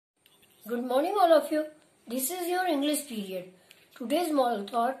Good morning, all of you. This is your English period. Today's moral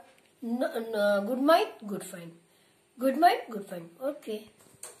thought: good mind, good find. Good mind, good find. Okay.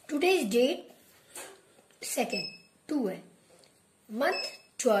 Today's date 2nd 2 है. Month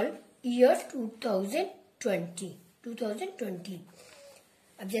 12, year 2020. 2020.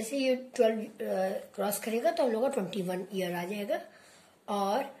 अब जैसे ये 12 cross करेगा तो हम लोग का 21 year आ जाएगा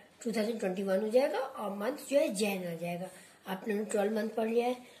और 2021 हो जाएगा और मंथ जो है जैन आ जाएगा. आपने 12 मंथ पढ़ लिया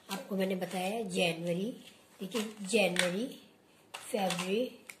है. आपको मैंने बताया जनवरी, देखिए जनवरी, फरवरी,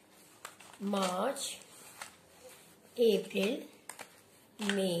 मार्च, अप्रैल,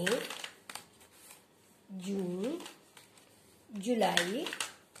 मई, जून, जुलाई,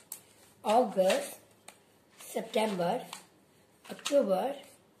 अगस्त, सितंबर, अक्टूबर,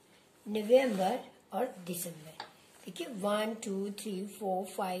 नवंबर और दिसंबर. देखिए 1 2 3 4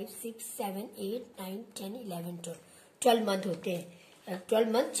 5 6 7 8 9 10 11 12 मंथ होते हैं. 12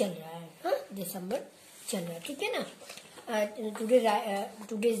 मंथ चल रहा है. हाँ, दिसंबर चल रहा है. ठीक है ना.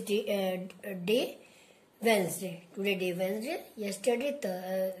 Today's day Wednesday. Today day Wednesday. Yesterday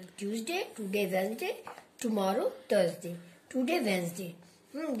Tuesday. Today Wednesday. Tomorrow Thursday. Today Wednesday.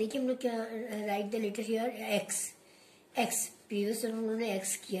 देखिए हम लोग क्या right the letter here x. X previous हम लोगों ने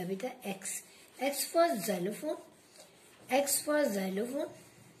एक्स किया अभी था. X. X for xylophone. X for xylophone.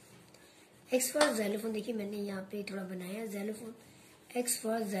 X for xylophone. देखिए मैंने यहाँ पे थोड़ा बनाया xylophone. X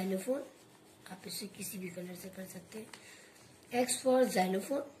for xylophone. आप इसे किसी भी कलर से कर सकते हैं. X for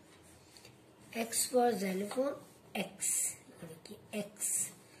xylophone. X for xylophone. X. देखिए x.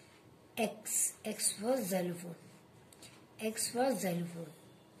 X. X for xylophone. X for xylophone.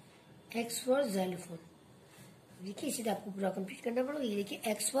 X for xylophone. देखिए इसे तो आपको पूरा कंप्लीट करना पड़ेगा. ये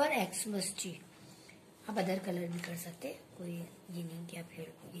देखिए एक्स फॉर एक्समस ट्री. आप अदर कलर भी कर सकते हैं. कोई ये नहीं कि आप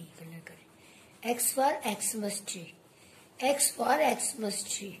यही कलर करें. X for Xmas tree. X for Xmas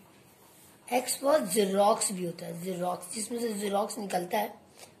tree. X for xerox भी होता है. जेरोक्स जिसमें से जेरोक्स निकलता है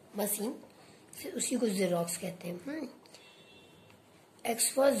मशीन से, उसी को जेरोक्स कहते हैं.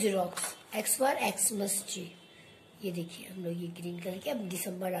 X for xerox. X for Xmas tree. ये देखिए हम लोग ये ग्रीन कलर के. अब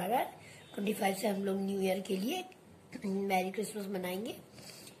दिसंबर आ रहा है. 25 से हम लोग न्यू ईयर के लिए मैरी क्रिसमस मनाएंगे.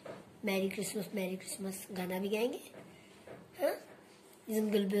 मैरी क्रिसमस गाना भी गाएंगे. हाँ.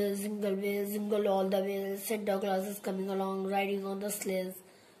 Jingle bells, jingle all the way. Santa Claus is coming along, riding on the sleighs.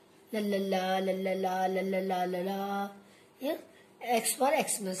 La la la la la la la la la la la. Yeah. X for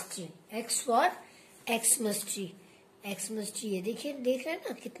Xmas tree. X for Xmas tree. Xmas tree. ये देखिए, देख रहे हैं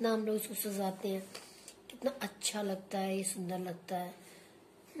ना कितना हम लोग इसको सजाते हैं. कितना अच्छा लगता है. ये सुंदर लगता है.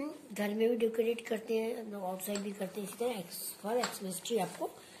 घर में भी डेकोरेट करते हैं, हम लोग आउटसाइड भी करते हैं. इसी तरह एक्स फॉर एक्समस ट्री आपको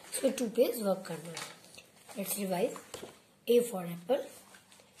इसको 2 पेज वर्क करना है. Let's revise. A for apple,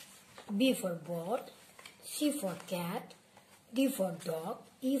 B for ball, C for cat, D for dog,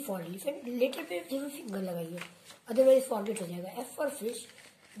 E for elephant. Letter पे जरूर फिंगर लगाइए, अदरवाइज फॉरगेट हो जाएगा. F for fish,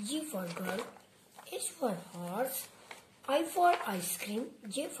 G for girl, H for horse, I for ice cream,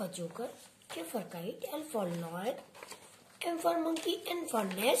 J for joker, K for kite, L for lion, M for monkey, N for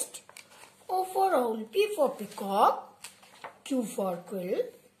nest, O for owl, P for peacock, Q for quill,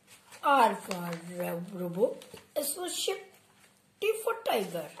 R for robot, S for ship, T for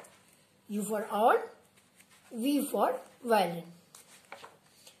tiger, U for owl, V for violin,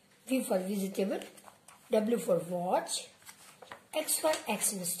 V for vegetable, W for watch, X for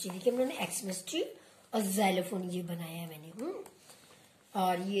Xmas tree. देखिए मैंने Xmas tree और xylophone ये बनाया है मैंने.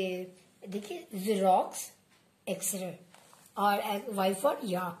 और ये देखिए xerox, X-ray. और Y for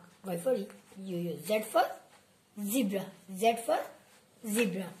yak, Y for yo-yo. Z for zebra, Z for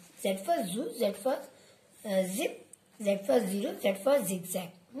zebra. Z for zoo, Z for zip, Z for zero, Z for zigzag.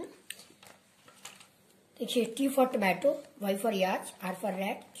 देखिए T for tomato, Y for yacht, R for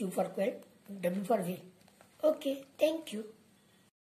rat, Q for quill, W for whale. Okay, thank you.